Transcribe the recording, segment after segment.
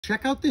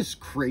Check out this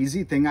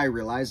crazy thing I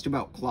realized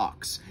about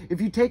clocks.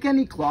 If you take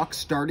any clock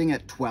starting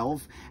at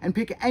 12 and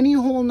pick any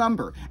whole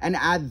number and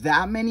add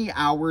that many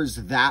hours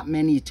that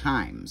many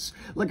times,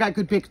 like I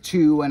could pick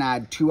 2 and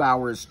add 2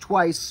 hours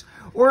twice,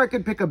 or I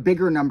could pick a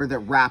bigger number that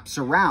wraps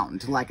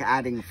around, like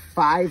adding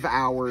 5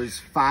 hours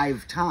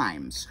 5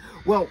 times.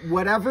 Well,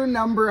 whatever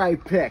number I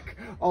pick,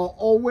 I'll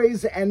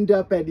always end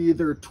up at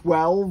either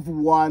 12,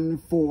 1,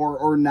 4,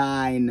 or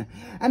 9.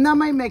 And that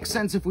might make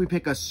sense if we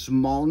pick a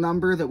small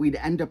number, that we'd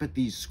end up at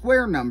these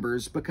square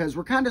numbers, because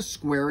we're kind of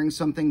squaring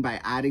something by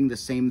adding the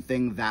same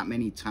thing that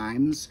many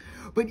times.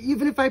 But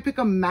even if I pick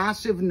a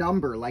massive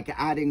number, like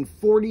adding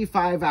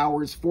 45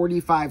 hours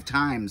 45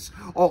 times,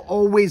 I'll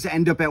always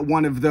end up at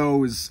one of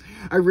those.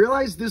 I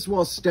realized this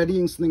while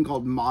studying something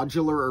called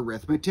modular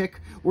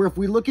arithmetic, where if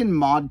we look in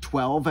mod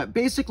 12 at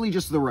basically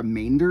just the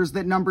remainders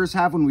that numbers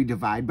have when we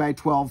divide by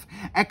 12,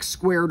 x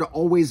squared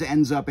always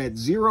ends up at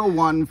 0,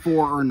 1,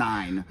 4, or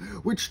 9,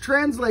 which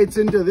translates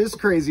into this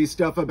crazy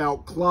stuff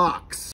about clocks.